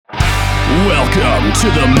Welcome to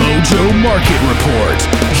the Mojo Market Report.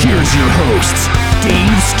 Here's your hosts,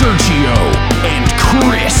 Dave Sturchio and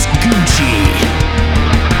Chris Gueci.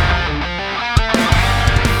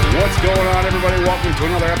 What's going on, everybody? Welcome to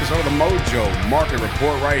another episode of the Mojo Market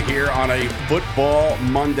Report right here on a Football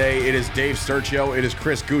Monday. It is Dave Sturchio, it is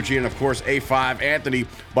Chris Gueci, and of course A5 Anthony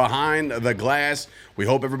behind the glass. We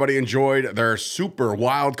hope everybody enjoyed their Super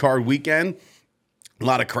Wildcard Weekend. A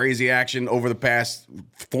lot of crazy action over the past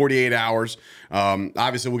 48 hours.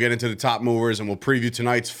 Obviously, we'll get into the top movers, and we'll preview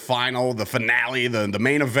tonight's final, the finale, the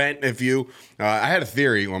main event. I had a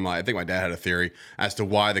theory. Well, I think my dad had a theory as to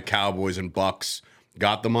why the Cowboys and Bucks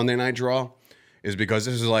got the Monday night draw. Is because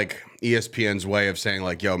this is like ESPN's way of saying,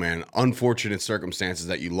 like, yo, man, unfortunate circumstances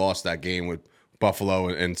that you lost that game with Buffalo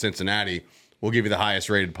and Cincinnati. We'll give you the highest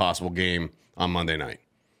rated possible game on Monday night.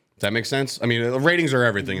 Does that make sense? I mean, the ratings are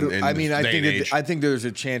everything. I think there's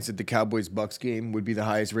a chance that the Cowboys-Bucks game would be the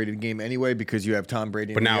highest rated game anyway because you have Tom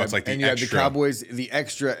Brady. But now it's like the extra. And you have the Cowboys, the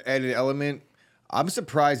extra added element. I'm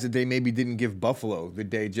surprised that they maybe didn't give Buffalo the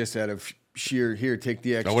day just out of sheer, here, take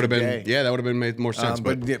the extra day. Yeah, that would have been made more sense.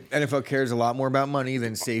 But the NFL cares a lot more about money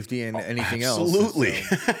than safety and anything absolutely.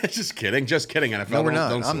 else. Absolutely. Just kidding, NFL. No, we're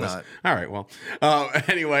not. I'm not. All right, well.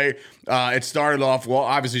 Anyway, it started off, well,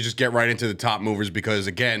 obviously just get right into the top movers because,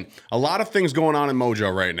 again, a lot of things going on in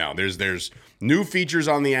Mojo right now. There's new features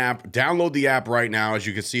on the app. Download the app right now. As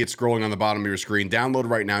you can see, it's scrolling on the bottom of your screen. Download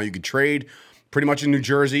right now. You can trade pretty much in New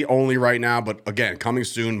Jersey only right now. But, again, coming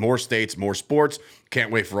soon, more states, more sports. Can't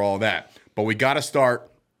wait for all of that. But we got to start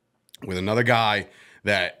with another guy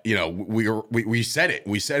that, you know, we said it.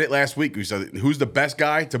 We said it last week. We said, who's the best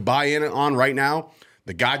guy to buy in on right now?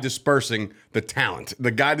 The guy dispersing the talent.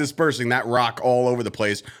 The guy dispersing that rock all over the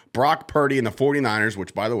place. Brock Purdy and the 49ers,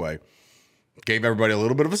 which, by the way, gave everybody a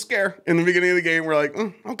little bit of a scare in the beginning of the game. We're like,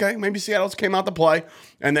 okay, maybe Seattle's came out to play.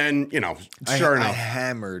 And then, you know, sure enough. I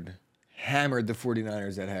hammered the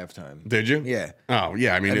 49ers at halftime. Did you? Yeah. Oh,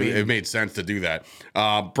 yeah. I mean, it made sense to do that.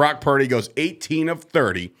 Brock Purdy goes 18 of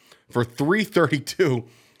 30 for 332,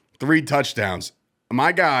 3 touchdowns.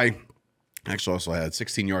 My guy actually also had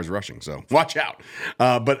 16 yards rushing, so watch out.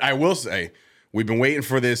 But I will say, we've been waiting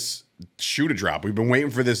for this shoe to drop. We've been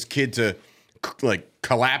waiting for this kid to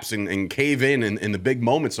collapse and cave in the big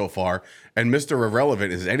moment so far. And Mr.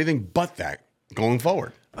 Irrelevant is anything but that going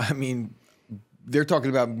forward. I mean, they're talking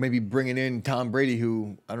about maybe bringing in Tom Brady,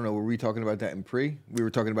 who, I don't know, were we talking about that in pre? We were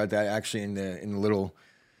talking about that actually in the little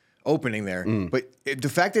opening there. But the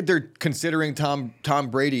fact that they're considering Tom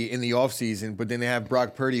Brady in the offseason, but then they have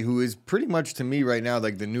Brock Purdy, who is pretty much to me right now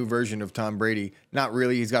like the new version of Tom Brady. Not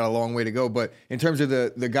really, he's got a long way to go. But in terms of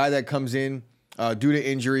the guy that comes in due to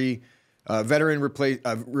injury, veteran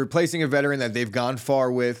replacing a veteran that they've gone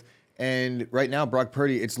far with. And right now, Brock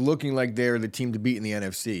Purdy, it's looking like they're the team to beat in the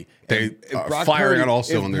NFC. They are firing on all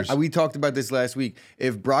cylinders. We talked about this last week.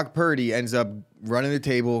 If Brock Purdy ends up running the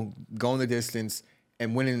table, going the distance,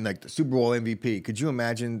 and winning like the Super Bowl MVP, could you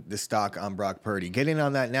imagine the stock on Brock Purdy? Get in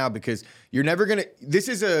on that now because you're never going to – this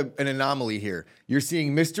is an anomaly here. You're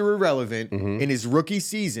seeing Mr. Irrelevant in his rookie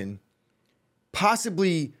season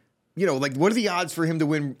possibly – you know, like, what are the odds for him to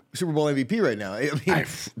win Super Bowl MVP right now? I mean,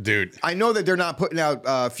 dude, I know that they're not putting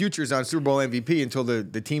out futures on Super Bowl MVP until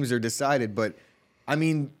the teams are decided, but I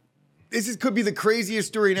mean, could be the craziest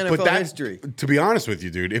story in NFL history. To be honest with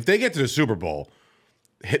you, dude, if they get to the Super Bowl,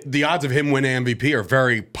 the odds of him winning MVP are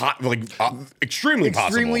very extremely possible.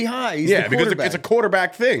 Extremely high. He's because it's a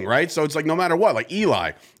quarterback thing, right? So it's like no matter what, like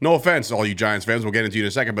Eli. No offense, all you Giants fans, we'll get into you in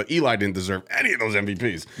a second, but Eli didn't deserve any of those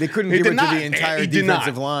MVPs. They couldn't give it to the entire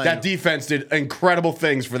defensive line. That defense did incredible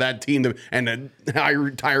things for that team, and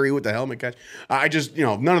Tyree with the helmet catch.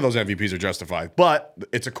 None of those MVPs are justified. But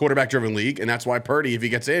it's a quarterback-driven league, and that's why Purdy, if he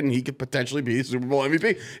gets in, he could potentially be Super Bowl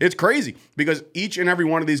MVP. It's crazy because each and every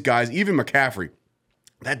one of these guys, even McCaffrey,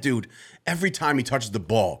 that dude, every time he touches the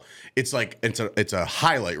ball, it's like it's a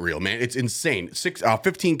highlight reel, man. It's insane.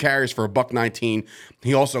 15 carries for $119.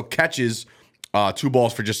 He also catches 2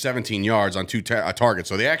 balls for just 17 yards on 2 targets.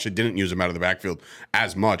 So they actually didn't use him out of the backfield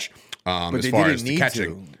as much as far as the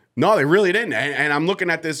catching. No, they really didn't. And I'm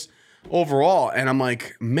looking at this overall, and I'm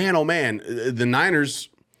like, man, oh man, the Niners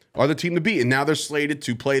are the team to beat. And now they're slated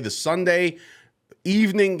to play the Sunday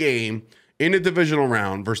evening game in a divisional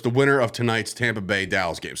round versus the winner of tonight's Tampa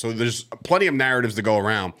Bay-Dallas game. So there's plenty of narratives to go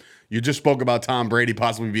around. You just spoke about Tom Brady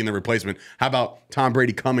possibly being the replacement. How about Tom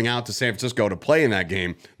Brady coming out to San Francisco to play in that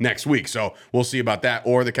game next week? So we'll see about that.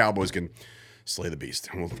 Or the Cowboys can slay the beast.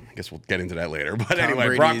 I guess we'll get into that later. But Tom anyway,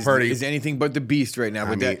 Brady Brock Purdy is anything but the beast right now.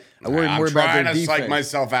 But I worry more about trying their to psych defense.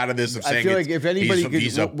 myself out of this. Of saying I feel like if anybody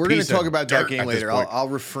he's could, a we're going piece to talk of about that dirt game at this later. point. I'll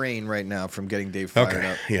refrain right now from getting Dave fired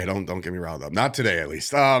up. Yeah, don't get me riled up. Not today, at least.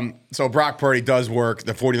 So Brock Purdy does work.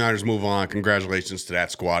 The 49ers move on. Congratulations to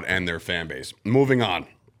that squad and their fan base. Moving on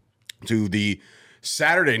to the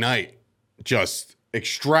Saturday night, just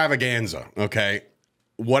extravaganza, okay?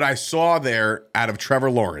 What I saw there out of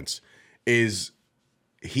Trevor Lawrence is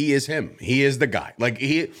he is him. He is the guy. Like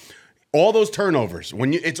all those turnovers,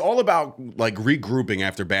 it's all about like regrouping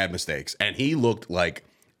after bad mistakes. And he looked like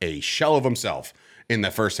a shell of himself in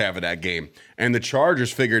the first half of that game. And the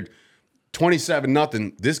Chargers figured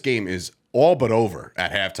 27-0. This game is all but over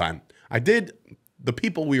at halftime. The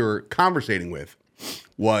people we were conversating with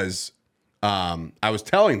was, I was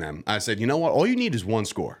telling them, I said, you know what? All you need is one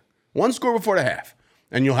score before the half.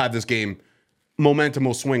 And you'll have this game, momentum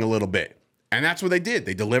will swing a little bit. And that's what they did.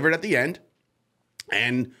 They delivered at the end.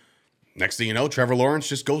 And next thing you know, Trevor Lawrence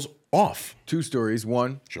just goes off. Two stories.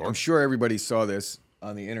 One, Sure. I'm sure everybody saw this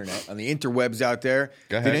on the internet, on the interwebs out there.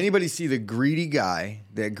 Go ahead. Did anybody see the greedy guy,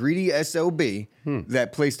 that greedy SOB,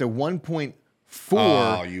 that placed a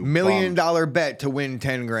 $1.4 million bet to win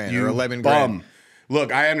 10 grand or 11 grand?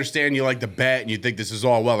 Look, I understand you like to bet and you think this is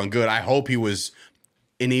all well and good. I hope he was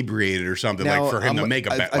inebriated or something, Now, like for him to make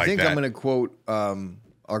a bet like that. I think I'm going to quote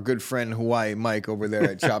our good friend Hawaii Mike over there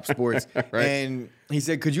at Chop Sports, Right. And he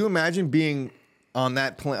said, "Could you imagine being on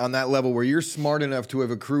that level where you're smart enough to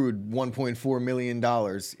have accrued $1.4 million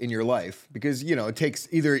in your life? Because it takes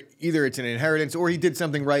either it's an inheritance or he did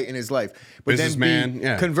something right in his life, but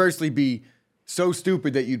Businessman, conversely be so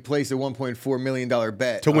stupid that you'd place a $1.4 million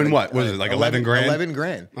bet To win what? Was it like 11 grand? 11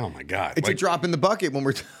 grand. Oh my God. It's a drop in the bucket when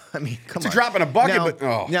we're. I mean, come on. It's a drop in a bucket, now, but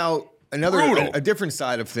oh, now brutal. a different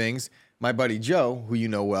side of things. My buddy Joe, who you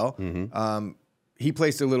know well, he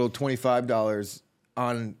placed a little $25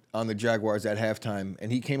 on the Jaguars at halftime,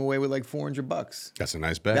 and he came away with like $400. That's a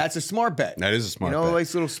nice bet. That's a smart bet. That is a smart bet. a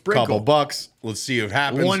nice little sprinkle. Couple bucks. Let's see what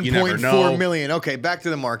happens. You never know. $1.4 million. Okay, back to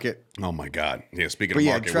the market. Oh my God. Yeah, speaking But of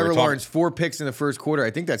yeah, market, Trevor Lawrence, 4 picks in the first quarter.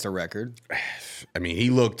 I think that's a record. I mean, he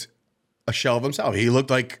looked a shell of himself. He looked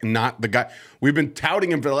like not the guy. We've been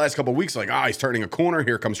touting him for the last couple of weeks, like, he's turning a corner.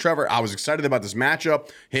 Here comes Trevor. I was excited about this matchup,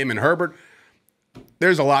 him and Herbert.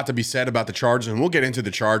 There's a lot to be said about the Chargers, and we'll get into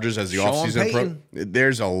the Chargers as the offseason.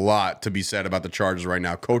 There's a lot to be said about the Chargers right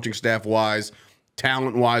now, coaching staff wise,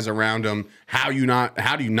 talent wise around them. How do you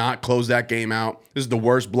not close that game out? This is the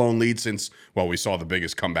worst blown lead since, well, we saw the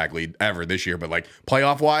biggest comeback lead ever this year, but like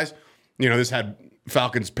playoff wise, this had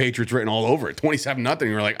Falcons Patriots written all over it, 27-0.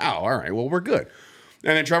 You're like, all right, well, we're good.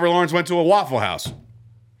 And then Trevor Lawrence went to a Waffle House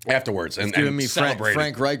afterwards and Giving me celebrated.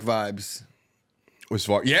 Frank Reich vibes. Was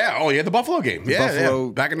far, yeah. Oh, yeah, the Buffalo game.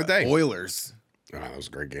 Buffalo back in the day. Oilers. Oh, that was a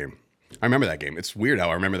great game. I remember that game. It's weird how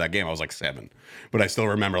I remember that game. I was like 7, but I still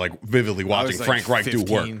remember like vividly watching Frank Reich 15.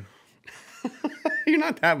 do work. You're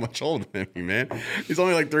not that much older than me, man. He's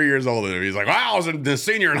only like 3 years older than me. He's like, wow, I was a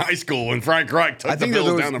senior in high school when Frank Reich took the Bills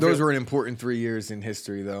down the field. Those were an important 3 years in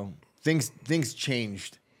history, though. Things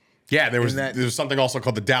changed. Yeah, there was something also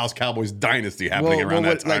called the Dallas Cowboys dynasty happening around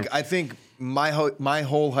that time. Like I think my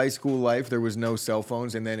whole high school life there was no cell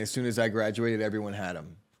phones, and then as soon as I graduated, everyone had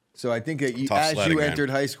them. So I think that as you entered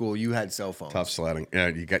high school, you had cell phones. Tough sledding. Yeah,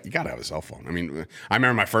 you got to have a cell phone. I mean, I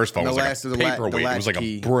remember my first phone was like a paperweight. It was like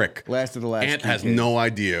a brick. Last of the last. Ant has no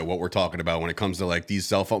idea what we're talking about when it comes to like these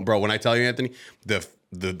cell phones, bro. When I tell you, Anthony,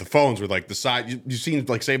 the phones were like the size. You seen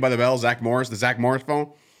like Saved by the Bell, the Zach Morris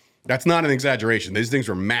phone. That's not an exaggeration. These things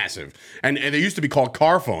were massive, and they used to be called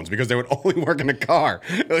car phones because they would only work in a car.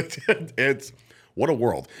 It's what a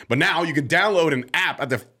world. But now you can download an app at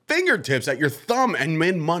the fingertips at your thumb and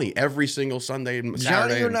win money every single Sunday and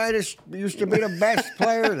Saturday. Johnny Unitas used to be the best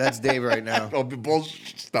player. That's Dave right now. Oh,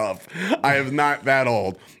 bullshit stuff. I am not that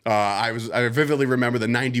old. I vividly remember the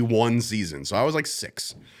 91 season, so I was like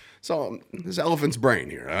 6. So this elephant's brain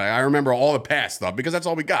here. I remember all the past stuff because that's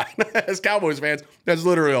all we got. As Cowboys fans, that's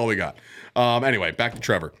literally all we got. Anyway, back to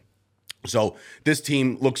Trevor. So this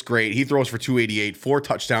team looks great. He throws for 288, 4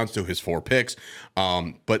 touchdowns to his 4 picks.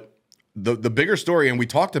 But the bigger story, and we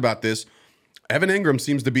talked about this, Evan Ingram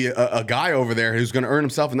seems to be a guy over there who's going to earn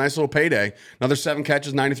himself a nice little payday. Another 7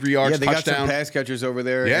 catches, 93 yards, touchdown. Got some pass catchers over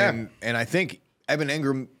there. Yeah. And I think Evan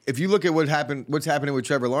Ingram, if you look at what's happening with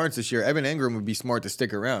Trevor Lawrence this year, Evan Ingram would be smart to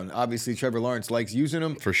stick around. Obviously, Trevor Lawrence likes using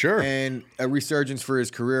him. For sure. And a resurgence for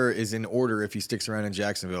his career is in order if he sticks around in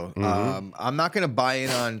Jacksonville. I'm not going to buy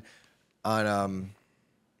in on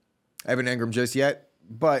Evan Ingram just yet,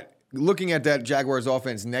 but looking at that Jaguars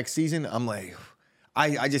offense next season, I'm like,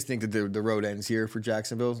 I just think that the road ends here for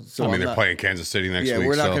Jacksonville. So I mean, they're playing Kansas City next week. Yeah,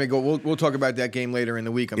 we're not going to go. We'll talk about that game later in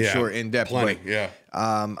the week, I'm sure, in depth. Plenty, but,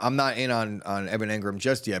 I'm not in on Evan Engram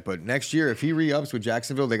just yet, but next year, if he re-ups with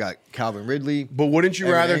Jacksonville, they got Calvin Ridley. But wouldn't you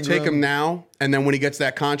Evan rather Engram. take him now, and then when he gets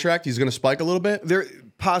that contract, he's going to spike a little bit? There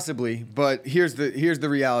possibly, but here's the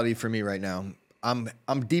reality for me right now. I'm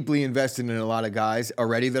deeply invested in a lot of guys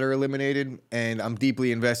already that are eliminated, and I'm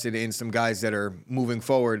deeply invested in some guys that are moving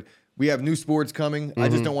forward. We have new sports coming. I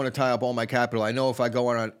just don't want to tie up all my capital. I know if I go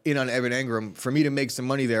in on Evan Engram, for me to make some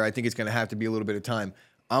money there, I think it's going to have to be a little bit of time.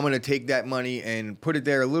 I'm going to take that money and put it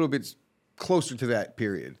there a little bit closer to that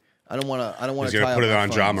period. I don't want to. He's going to put it on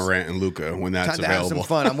John Morant and Luka when that's Time available. To have some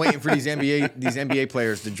fun. I'm waiting for these NBA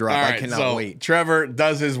players to drop. All I cannot wait. Trevor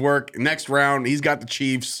does his work. Next round, he's got the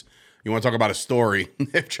Chiefs. You want to talk about a story?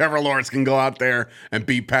 If Trevor Lawrence can go out there and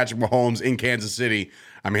beat Patrick Mahomes in Kansas City,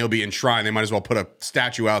 I mean, he'll be enshrined. They might as well put a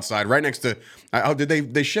statue outside right next to. Did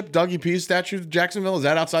they ship Dougie P's statue to Jacksonville? Is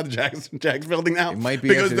that outside the Jags building now? It might be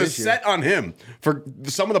because after the this year. set on him for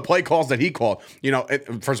some of the play calls that he called.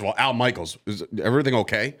 First of all, Al Michaels, is everything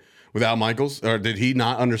okay with Al Michaels, or did he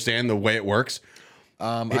not understand the way it works?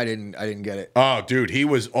 I didn't get it. Oh, dude, he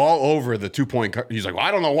was all over the 2-point. He's like, well, I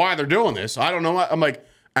don't know why they're doing this. I don't know why. I'm like,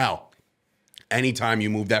 Al. Anytime you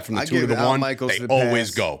move that from the 2 to the 1, they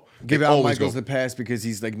always go. Give Al Michaels the pass because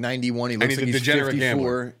he's like 91. He looks like he's 54.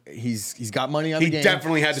 Gambler. He's got money on the game. He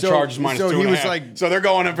definitely had the Chargers minus 2.5. So they're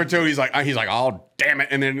going in for 2. He's like, oh damn it!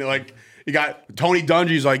 And then like you got Tony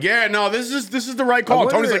Dungy's like, yeah, no, this is the right call.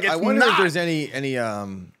 Tony's like, it's not. I wonder if there's any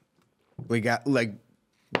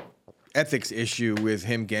ethics issue with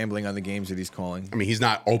him gambling on the games that he's calling. I mean, he's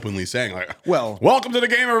not openly saying like, well, welcome to the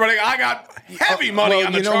game, everybody. I got heavy money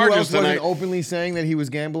on the Chargers who else tonight. Wasn't openly saying that he was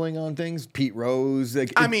gambling on things? Pete Rose.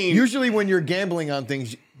 Usually when you're gambling on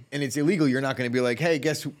things and it's illegal, you're not going to be like, hey,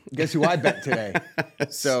 guess who I bet today?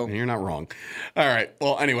 So you're not wrong. All right.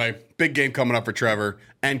 Well, anyway, big game coming up for Trevor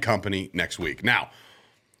and company next week. Now,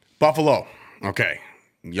 Buffalo. Okay.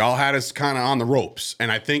 Y'all had us kind of on the ropes.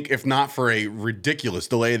 And I think if not for a ridiculous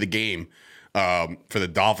delay of the game for the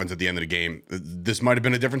Dolphins at the end of the game, this might have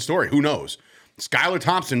been a different story. Who knows? Skylar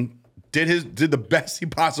Thompson did the best he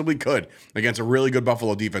possibly could against a really good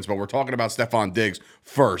Buffalo defense. But we're talking about Stephon Diggs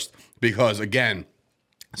first because, again,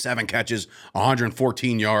 7 catches,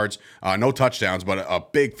 114 yards, no touchdowns, but a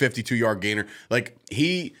big 52-yard gainer. Like,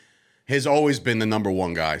 he has always been the number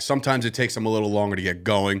one guy. Sometimes it takes him a little longer to get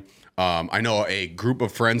going. I know a group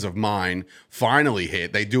of friends of mine finally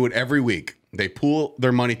hit. They do it every week. They pool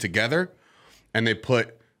their money together, and they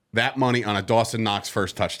put that money on a Dawson Knox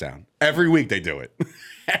first touchdown. Every week they do it.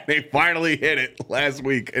 And they finally hit it last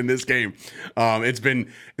week in this game. It's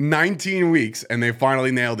been 19 weeks, and they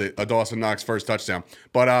finally nailed it, a Dawson Knox first touchdown.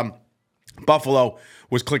 But Buffalo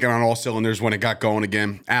was clicking on all cylinders when it got going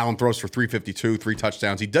again. Allen throws for 352, 3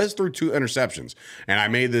 touchdowns. He does throw 2 interceptions. And I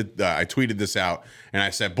tweeted this out, and I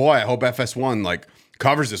said, boy, I hope FS1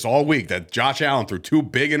 covers this all week, that Josh Allen threw 2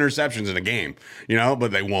 big interceptions in a game,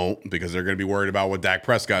 but they won't because they're going to be worried about what Dak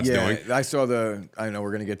Prescott's doing. I saw I know we're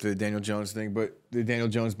going to get to the Daniel Jones thing, but the Daniel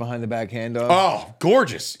Jones behind the back handoff. Oh,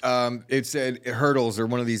 gorgeous. It said Hurdles or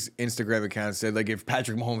one of these Instagram accounts said, if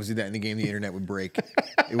Patrick Mahomes did that in the game, the internet would break.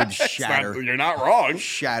 It would shatter. You're not wrong.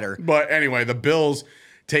 Shatter. But anyway, the Bills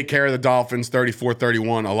take care of the Dolphins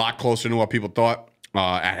 34-31, a lot closer than what people thought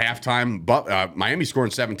at halftime. But Miami scoring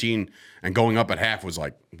 17 and going up at half was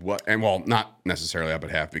like, what? And well, not necessarily up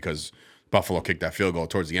at half because Buffalo kicked that field goal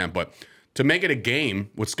towards the end. But to make it a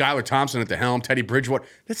game with Skylar Thompson at the helm, Teddy Bridgewater,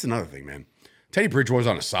 that's another thing, man. Teddy Bridgewater's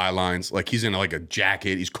on the sidelines. He's in a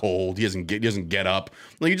jacket. He's cold. He doesn't get up.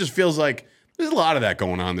 It just feels like there's a lot of that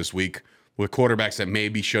going on this week with quarterbacks that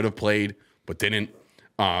maybe should have played but didn't.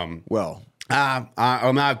 I'm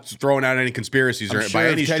not throwing out any conspiracies by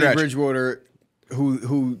any stretch. Teddy Bridgewater,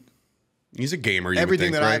 who he's a gamer.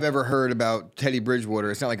 Everything that I've ever heard about Teddy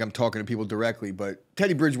Bridgewater, it's not like I'm talking to people directly, but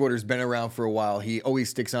Teddy Bridgewater's been around for a while. He always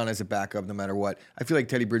sticks on as a backup no matter what. I feel like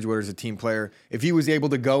Teddy Bridgewater's a team player. If he was able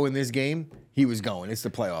to go in this game, he was going. It's the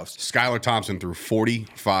playoffs. Skylar Thompson threw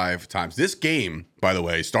 45 times. This game, by the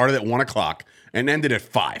way, started at 1 o'clock and ended at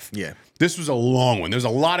 5. Yeah. This was a long one. There's a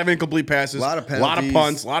lot of incomplete passes, a lot of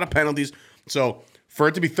punts, a lot of penalties. So for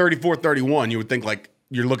it to be 34-31, you would think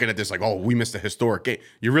you're looking at this we missed a historic game.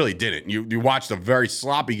 You really didn't. You watched a very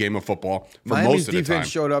sloppy game of football for most of the time. Miami's defense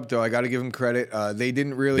showed up, though. I got to give them credit. They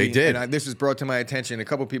didn't really. They did. And this was brought to my attention. A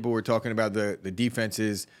couple people were talking about the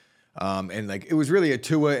defenses, and it was really a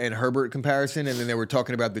Tua and Herbert comparison, and then they were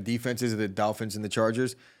talking about the defenses of the Dolphins and the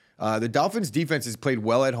Chargers. The Dolphins' defenses played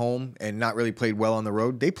well at home and not really played well on the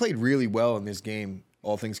road. They played really well in this game,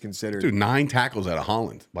 all things considered. Dude, 9 tackles out of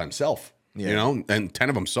Holland by himself. you know, and 10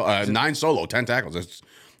 of them, 9 solo, 10 tackles. That's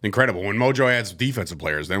incredible. When Mojo adds defensive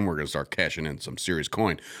players, then we're going to start cashing in some serious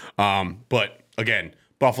coin. But again,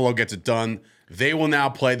 Buffalo gets it done. They will now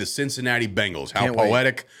play the Cincinnati Bengals. How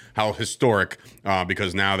poetic, how historic,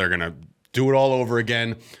 because now they're going to do it all over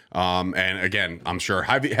again. And again, I'm sure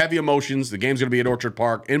heavy emotions. The game's going to be at Orchard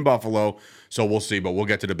Park in Buffalo, so we'll see. But we'll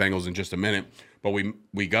get to the Bengals in just a minute. But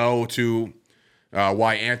we go to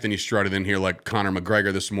why Anthony strutted in here like Conor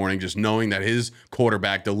McGregor this morning, just knowing that his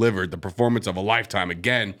quarterback delivered the performance of a lifetime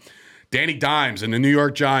again. Danny Dimes and the New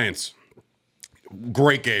York Giants.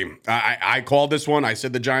 Great game. I called this one. I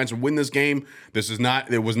said the Giants would win this game.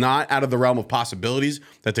 It was not out of the realm of possibilities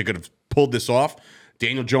that they could have pulled this off.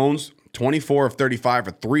 Daniel Jones, 24 of 35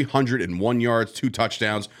 for 301 yards, 2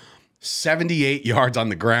 touchdowns, 78 yards on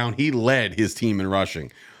the ground. He led his team in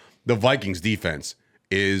rushing. The Vikings defense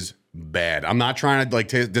is bad. I'm not trying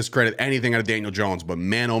to discredit anything out of Daniel Jones, but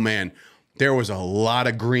man, oh man, there was a lot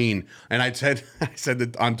of green. And I said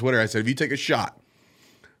that on Twitter, I said, if you take a shot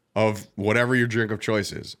of whatever your drink of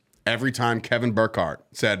choice is, every time Kevin Burkhardt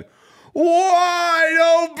said,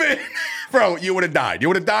 wide open, bro, you would have died. You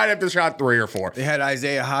would have died after shot 3 or 4. They had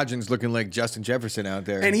Isaiah Hodgins looking like Justin Jefferson out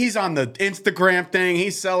there. And he's on the Instagram thing.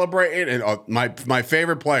 He's celebrating. And my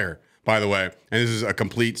favorite player, by the way, and this is a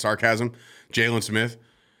complete sarcasm, Jalen Smith.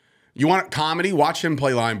 You want comedy? Watch him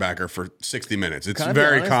play linebacker for 60 minutes. It's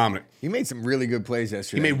very comedy. He made some really good plays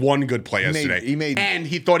yesterday. He made one good play yesterday. And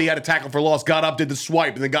he thought he had a tackle for loss, got up, did the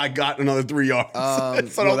swipe, and the guy got another 3 yards.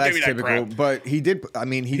 So well, that's typical. But he did. I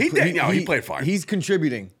mean, he played fine. He's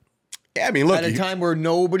contributing. Yeah, I mean, look. At a time where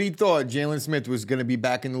nobody thought Jalen Smith was going to be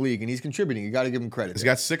back in the league, and he's contributing. You got to give him credit. He's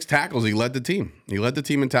got 6 tackles. He led the team. He led the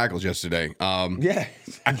team in tackles yesterday. Yeah.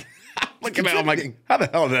 Look at that. I'm like, how the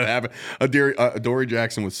hell did that happen? Adoree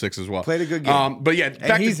Jackson with 6 as well. Played a good game. But yeah,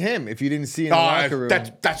 and he's him. If you didn't see in the locker room,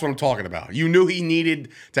 that's what I'm talking about. You knew he needed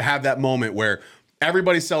to have that moment where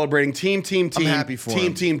everybody's celebrating. Team. I'm happy for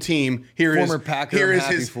him. Team. Former Packer. Here I'm is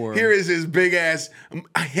happy his. for him. Here is his big ass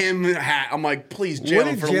hat. I'm like, please, Jalen, what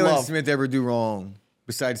did for Jalen love. Smith ever do wrong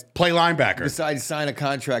besides Play linebacker? Besides sign a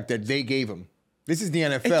contract that they gave him. This is the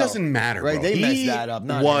NFL. It doesn't matter, right? Bro. They messed that up.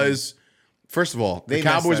 First of all, the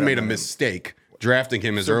Cowboys made a mistake drafting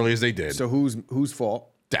him as early as they did. So whose fault?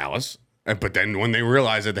 Dallas. But then when they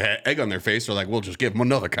realized that they had egg on their face, they're like, we'll just give him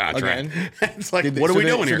another contract. It's like, what are we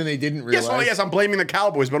doing here? So then they didn't realize. Yes, I'm blaming the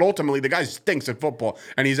Cowboys, but ultimately the guy stinks at football,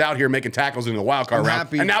 and he's out here making tackles in the wild card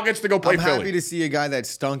round, and now gets to go play Philly. I'm happy to see a guy that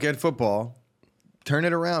stunk at football turn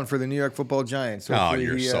it around for the New York Football Giants. Hopefully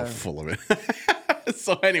you're so full of it.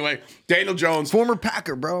 So anyway, Daniel Jones. Former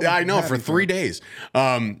Packer, bro. Yeah, I know, for 3 days.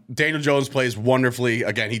 Daniel Jones plays wonderfully.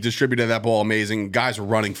 Again, he distributed that ball amazing. Guys were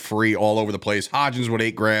running free all over the place. Hodgins with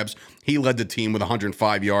 8 grabs. He led the team with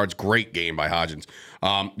 105 yards. Great game by Hodgins.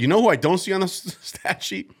 You know who I don't see on the stat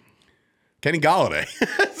sheet? Kenny Golladay.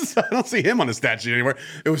 I don't see him on the stat sheet anymore.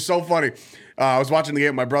 It was so funny. I was watching the game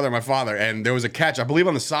with my brother and my father, and there was a catch, I believe,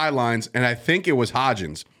 on the sidelines, and I think it was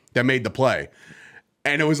Hodgins that made the play.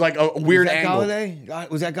 And it was like a weird angle.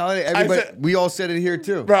 Was that Golladay? Everybody, we all said it here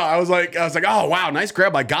too. Bro, I was like, oh wow, nice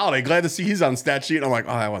grab by Golladay. Glad to see he's on the stat sheet. And I'm like,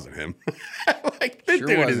 oh, that wasn't him. Like, this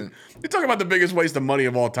dude wasn't. You're talking about the biggest waste of money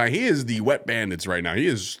of all time. He is the wet bandits right now. He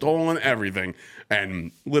has stolen everything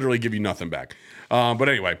and literally give you nothing back. But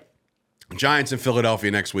anyway, Giants in Philadelphia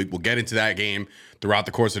next week. We'll get into that game throughout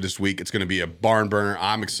the course of this week. It's going to be a barn burner.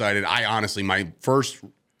 I'm excited. My first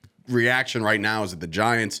reaction right now is that the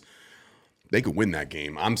Giants, they could win that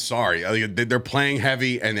game. I'm sorry. They're playing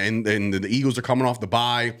heavy, and the Eagles are coming off the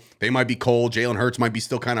bye. They might be cold. Jalen Hurts might be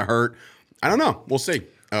still kind of hurt. I don't know. We'll see.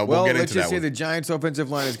 We'll get into that. Let's just say the Giants' offensive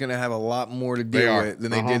line is going to have a lot more to deal with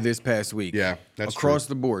than they did this past week. Yeah, that's across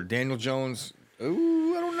true. the board. Daniel Jones, I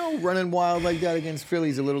don't know, running wild like that against Philly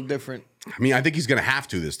is a little different. I mean, I think he's going to have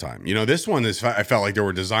to this time. You know, this one, I felt like there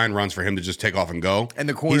were design runs for him to just take off and go. And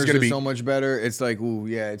the corners are so much better. It's like,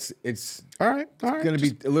 it's all right. going to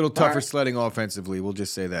be a little tougher sledding offensively. We'll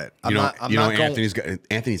just say that.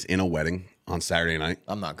 Anthony's in a wedding on Saturday night.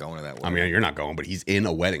 I'm not going to that wedding. I mean, you're not going, but he's in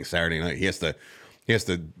a wedding Saturday night. He has to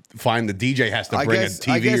find the DJ has to bring a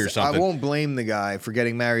TV or something. I won't blame the guy for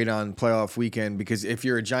getting married on playoff weekend because if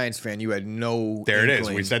you're a Giants fan, you had no. There it is.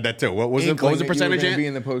 We said that too. What was the percentage? Be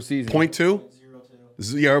in the postseason. 0.2.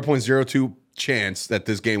 0.02 chance that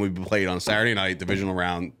this game would be played on Saturday night, divisional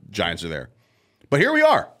round. Giants are there. But here we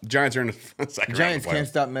are. The Giants are in the second Giants round. can't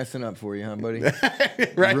stop messing up for you, huh, buddy?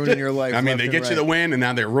 Right? Ruining your life. I mean, they get you the win, and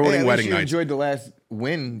now they're ruining wedding you nights. enjoyed the last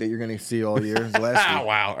win that you're going to see all year. The last week.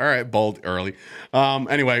 Wow. All right. Bold early.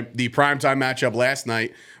 Anyway, the primetime matchup last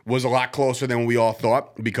night was a lot closer than we all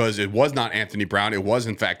thought because it was not Anthony Brown. It was,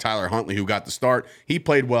 in fact, Tyler Huntley who got the start. He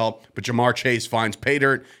played well, but Jamar Chase finds pay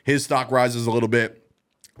dirt. His stock rises a little bit.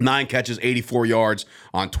 9 catches, 84 yards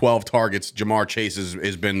on 12 targets. Jamar Chase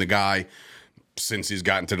has been the guy since he's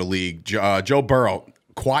gotten to the league. Joe Burrow,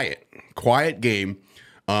 quiet game,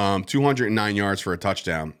 209 yards for a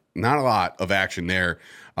touchdown. Not a lot of action there.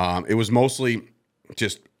 It was mostly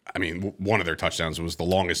just, one of their touchdowns was the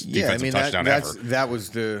longest defensive touchdown ever. That was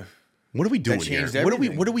the. What are we doing here?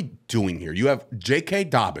 What are we doing here? You have J.K.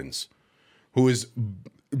 Dobbins, who is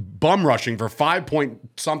bum rushing for 5 point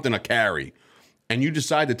something a carry, and you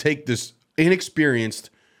decide to take this inexperienced,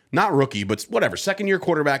 not rookie, but whatever, second-year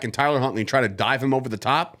quarterback and Tyler Huntley and try to dive him over the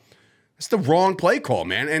top. It's the wrong play call,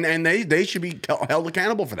 man, and they should be held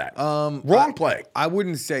accountable for that. Wrong play. I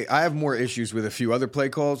wouldn't say I have more issues with a few other play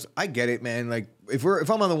calls. I get it, man. Like if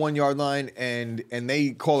I'm on the 1 yard line and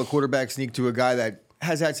they call a quarterback sneak to a guy that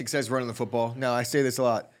has had success running the football. Now I say this a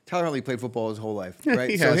lot. Tyler Huntley played football his whole life, right?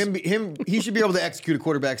 He so has. he should be able to execute a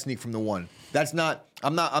quarterback sneak from the 1. That's not.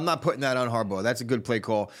 I'm not putting that on Harbaugh. That's a good play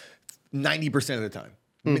call. 90% of the time,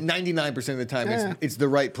 99% of the time, it's the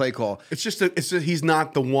right play call. It's just he's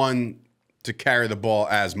not the one to carry the ball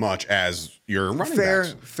as much as your running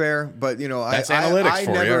backs. Fair, but That's analytics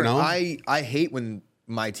for you, no? I hate when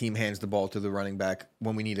my team hands the ball to the running back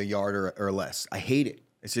when we need a yard or less. I hate it.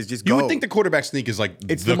 It's just go. You would think the quarterback sneak is like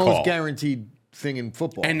it's the most call. guaranteed thing in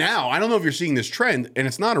football. And now, I don't know if you're seeing this trend, and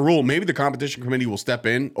it's not a rule. Maybe the competition committee will step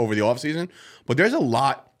in over the offseason, but there's a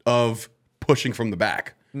lot of pushing from the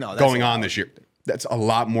back going on this year. That's a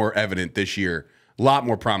lot more evident this year. A lot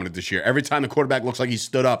more prominent this year. Every time the quarterback looks like he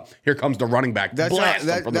stood up, here comes the running back. That's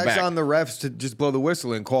That's on the refs to just blow the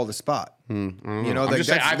whistle and call the spot. I'm just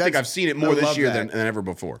saying, I think I've seen it more this year than ever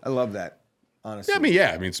before. I love that, honestly.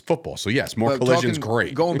 Yeah, it's football. So, yes, more collisions,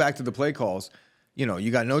 great. Going back to the play calls,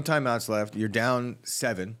 you got no timeouts left. You're down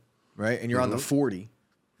 7, right? And you're on the 40.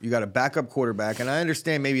 You got a backup quarterback. And I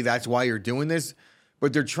understand maybe that's why you're doing this,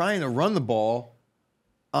 but they're trying to run the ball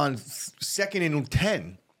on 2nd and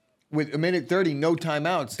 10. With 1:30, no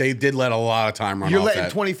timeouts. They did let a lot of time run off. You're letting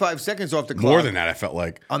 25 seconds off the clock. More than that, I felt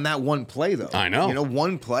like. On that one play, though. I know.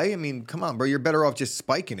 One play. Come on, bro. You're better off just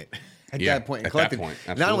spiking it at that point and collecting.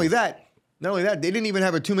 Not only that, they didn't even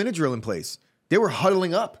have a 2-minute drill in place. They were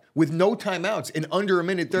huddling up with no timeouts in under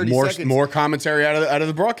 1:30 seconds. More commentary out of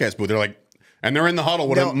the broadcast booth. They're like, and they're in the huddle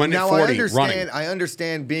with a minute 40 running. I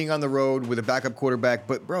understand being on the road with a backup quarterback,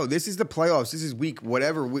 but bro, this is the playoffs. This is week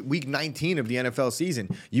 19 of the NFL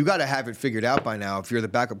season. You got to have it figured out by now. If you're the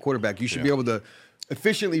backup quarterback, you should be able to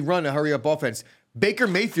efficiently run a hurry up offense. Baker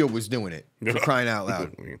Mayfield was doing it for crying out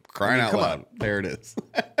loud. Out loud. There it is.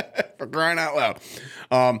 For crying out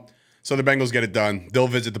loud. So the Bengals get it done. They'll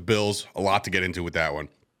visit the Bills. A lot to get into with that one.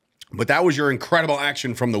 But that was your incredible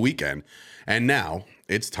action from the weekend. And now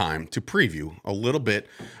it's time to preview a little bit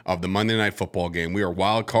of the Monday Night Football game. We are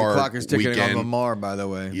Wildcard Weekend. The clock is ticking on Lamar, by the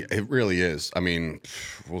way. Yeah, it really is.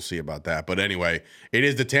 We'll see about that. But anyway, it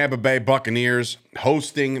is the Tampa Bay Buccaneers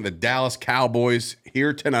hosting the Dallas Cowboys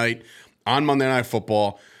here tonight on Monday Night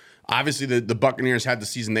Football. Obviously, the Buccaneers had the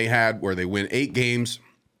season they had where they win 8 games,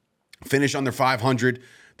 finish under 500.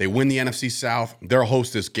 They win the NFC South. They'll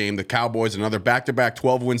host this game. The Cowboys, another back-to-back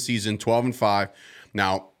 12-win season, 12-5.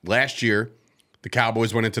 Now, last year, the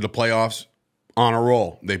Cowboys went into the playoffs on a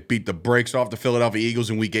roll. They beat the brakes off the Philadelphia Eagles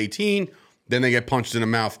in Week 18. Then they get punched in the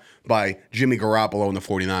mouth by Jimmy Garoppolo and the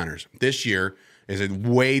 49ers. This year is a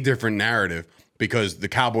way different narrative because the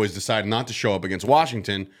Cowboys decided not to show up against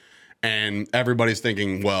Washington, and everybody's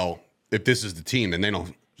thinking, well, if this is the team, then they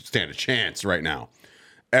don't stand a chance right now.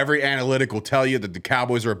 Every analytic will tell you that the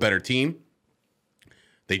Cowboys are a better team.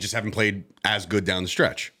 They just haven't played as good down the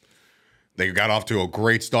stretch. They got off to a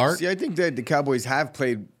great start. See, I think that the Cowboys have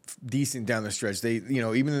played decent down the stretch. They,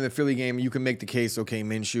 even in the Philly game, you can make the case, okay,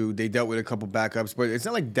 Minshew, they dealt with a couple backups, but it's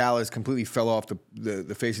not like Dallas completely fell off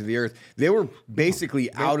the face of the earth. They were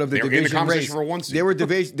basically out of the division race. For one season.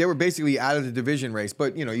 They were basically out of the division race,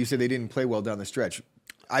 but you said they didn't play well down the stretch.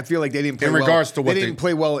 I feel like they didn't play well. In regards to what they didn't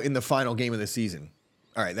play well in the final game of the season.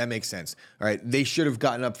 All right, that makes sense. All right, they should have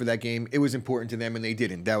gotten up for that game. It was important to them, and they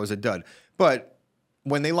didn't. That was a dud. But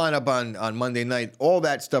when they line up on Monday night, all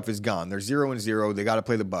that stuff is gone. They're 0-0. They got to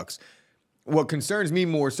play the Bucs. What concerns me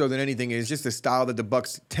more so than anything is just the style that the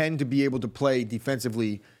Bucs tend to be able to play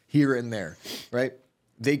defensively here and there, right?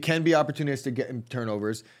 They can be opportunistic getting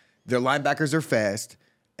turnovers. Their linebackers are fast,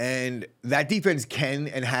 And that defense can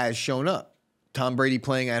and has shown up. Tom Brady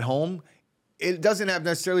playing at home, it doesn't have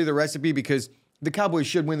necessarily the recipe because the Cowboys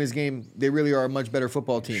should win this game. They really are a much better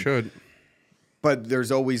football team. Should. But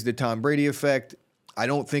there's always the Tom Brady effect. I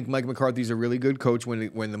don't think Mike McCarthy's a really good coach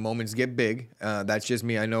when the moments get big. That's just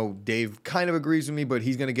me. I know Dave kind of agrees with me, but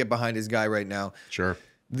he's going to get behind his guy right now. Sure.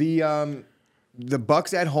 The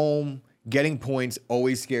Bucs at home getting points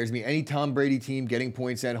always scares me. Any Tom Brady team getting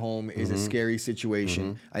points at home is a scary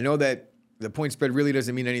situation. I know that the point spread really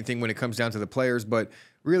doesn't mean anything when it comes down to the players, but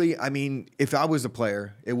really, I mean, if I was a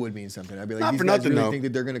player, it would mean something. I'd be like, Not these for guys nothing, really though. think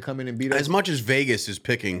that they're going to come in and beat us. As much as Vegas is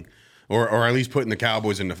picking, or at least putting the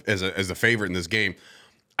Cowboys as the favorite in this game,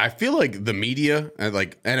 I feel like the media,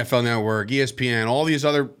 like NFL Network, ESPN, all these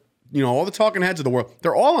other, all the talking heads of the world,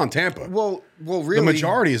 they're all on Tampa. Well, really, the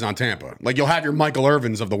majority is on Tampa. Like you'll have your Michael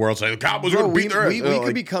Irvins of the world say the Cowboys are going to beat their ass. We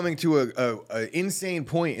could be coming to a insane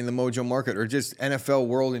point in the Mojo Market or just NFL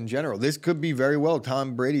world in general. This could be very well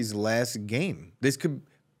Tom Brady's last game. This could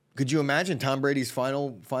you imagine Tom Brady's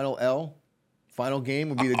final game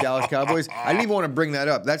would be the Dallas Cowboys? I didn't even want to bring that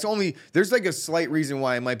up. There's like a slight reason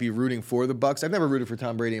why I might be rooting for the Bucs. I've never rooted for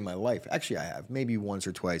Tom Brady in my life. Actually, I have, maybe once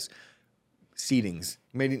or twice. Seedings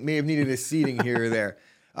may have needed a seeding here or there,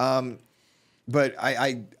 but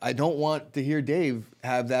I don't want to hear Dave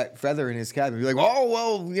have that feather in his cap and be like, oh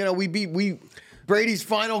well, we beat Brady's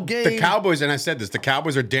final game. The Cowboys, and I said this, the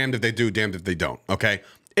Cowboys are damned if they do, damned if they don't. Okay,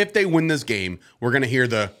 if they win this game, we're gonna hear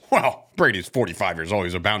Brady's 45 years old,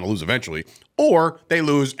 he's bound to lose eventually, or they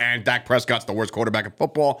lose and Dak Prescott's the worst quarterback in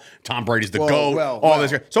football. Tom Brady's the GOAT.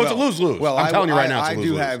 It's a lose-lose. Well, I'm telling you right now, it's a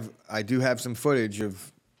lose-lose. I do have some footage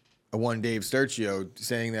of one Dave Sturchio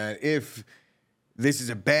saying that if this is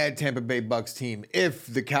a bad Tampa Bay Bucs team, if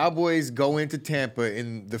the Cowboys go into Tampa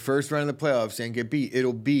in the first round of the playoffs and get beat,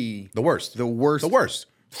 it'll be the worst. The worst. 100%.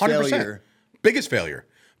 Failure. Biggest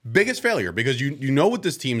failure because you know what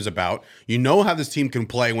this team is about. You know how this team can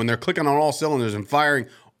play when they're clicking on all cylinders and firing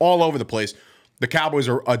all over the place. The Cowboys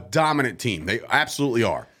are a dominant team. They absolutely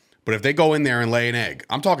are. But if they go in there and lay an egg,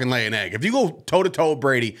 I'm talking lay an egg. If you go toe-to-toe with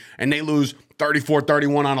Brady and they lose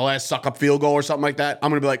 34-31 on a last suck-up field goal or something like that,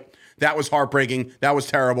 I'm going to be like, that was heartbreaking. That was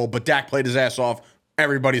terrible. But Dak played his ass off.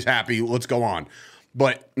 Everybody's happy. Let's go on.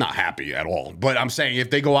 But not happy at all. But I'm saying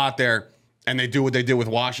if they go out there and they do what they did with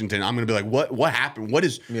Washington, I'm going to be like, what happened?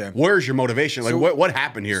 Where's your motivation? Like, what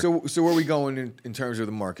happened here? So where are we going in terms of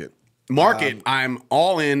the market? I'm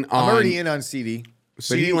all in on. I'm already in on CD.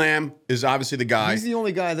 CeeDee Lamb is obviously the guy. He's the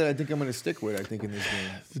only guy that I think I'm going to stick with, in this game.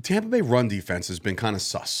 The Tampa Bay run defense has been kind of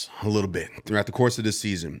sus a little bit throughout the course of this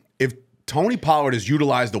season. If Tony Pollard is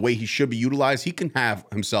utilized the way he should be utilized, he can have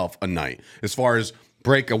himself a night as far as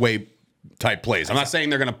breakaway type plays. I'm not saying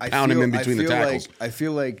they're going to pound him in between the tackles. I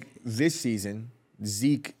feel like this season,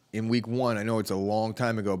 Zeke in week 1, I know it's a long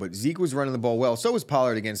time ago, but Zeke was running the ball well. So was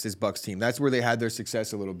Pollard against this Bucs team. That's where they had their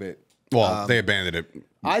success a little bit. Well, they abandoned it.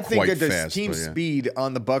 I think that the fast, team speed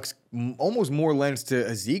on the Bucs almost more lends to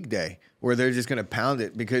a Zeke day, where they're just going to pound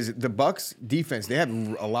it because the Bucs defense, they have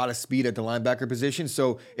a lot of speed at the linebacker position.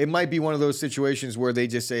 So it might be one of those situations where they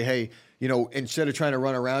just say, hey, instead of trying to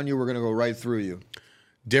run around you, we're going to go right through you.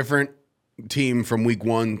 Different team from week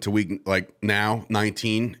 1 to week now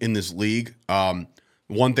 19 in this league.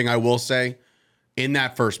 One thing I will say, in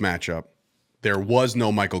that first matchup, there was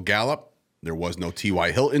no Michael Gallup. There was no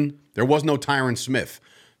T.Y. Hilton. There was no Tyron Smith.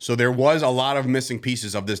 So there was a lot of missing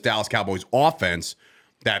pieces of this Dallas Cowboys offense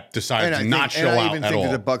that decided to not show out at all. I even think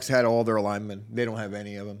that the Bucs had all their linemen. They don't have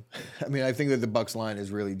any of them. I mean, I think that the Bucs line is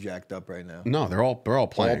really jacked up right now. No, they're all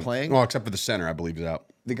playing. All playing? Well, except for the center, I believe, is out.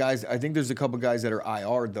 The guys, I think there's a couple guys that are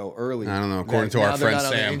IR'd though early. I don't know. According to our friend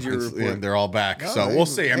Sam, they're all back. So we'll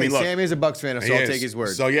see. I mean, look, Sam is a Bucs fan, so I'll take his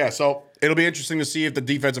word. So it'll be interesting to see if the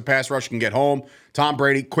defensive pass rush can get home. Tom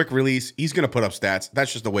Brady, quick release. He's going to put up stats.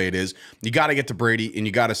 That's just the way it is. You got to get to Brady and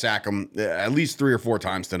you got to sack him at least 3 or 4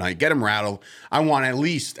 times tonight. Get him rattled. I want at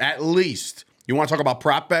least. You want to talk about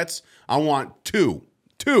prop bets? I want two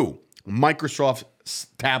Microsoft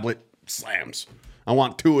tablet slams. I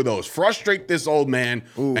want 2 of those. Frustrate this old man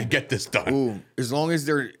and get this done. As long as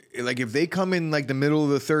they're if they come in the middle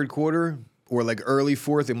of the third quarter or early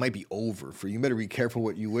fourth, it might be over for you. You better be careful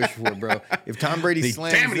what you wish for, bro. If Tom Brady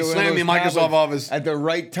slams the Microsoft Office at the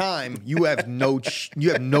right time, you have no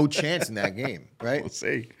chance in that game, right? We'll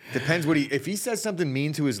see. Depends if he says something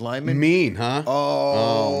mean to his lineman. Mean, huh?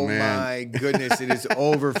 Oh man. my goodness, it is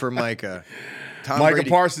over for Micah. Micah Brady,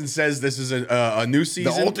 Parsons says this is a new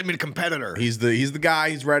season. the ultimate competitor. He's the guy.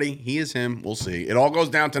 He's ready. He is him. We'll see. It all goes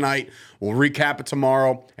down tonight. We'll recap it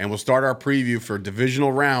tomorrow, and we'll start our preview for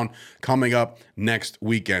divisional round coming up next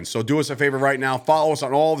weekend. So do us a favor right now. Follow us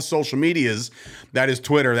on all the social medias. That is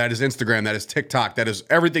Twitter. That is Instagram. That is TikTok. That is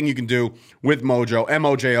everything you can do with Mojo.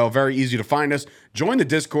 MOJO. Very easy to find us. Join the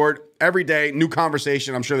Discord every day. New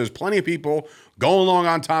conversation. I'm sure there's plenty of people going along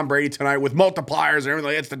on Tom Brady tonight with multipliers and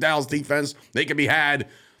everything. It's the Dallas defense. They can be had.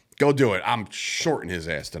 Go do it. I'm shorting his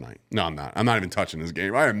ass tonight. No, I'm not. I'm not even touching this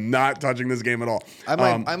game. I am not touching this game at all.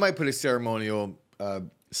 I might put a ceremonial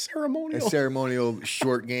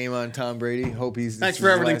short game on Tom Brady. Hope he's. Thanks for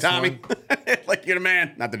everything, Tommy. Like, you're the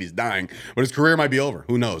man. Not that he's dying, but his career might be over.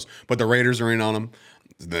 Who knows? But the Raiders are in on him.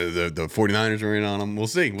 The 49ers are in on him. We'll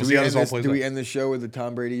see. We'll see how this all plays out. Do we end the show with the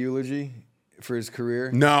Tom Brady eulogy for his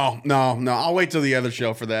career? No. I'll wait till the other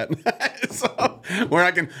show for that. So, where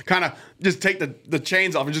I can kind of just take the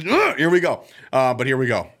chains off and just, here we go. But here we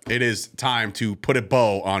go. It is time to put a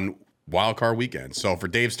bow on Wildcard Weekend. So for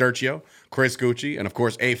Dave Sturchio, Chris Gueci, and of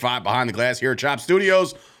course A5 behind the glass here at Chop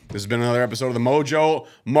Studios, this has been another episode of the Mojo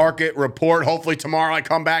Market Report. Hopefully tomorrow I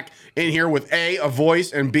come back in here with A, a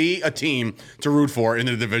voice, and B, a team to root for in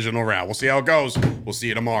the divisional round. We'll see how it goes. We'll see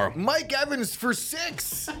you tomorrow. Mike Evans for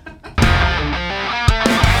 6.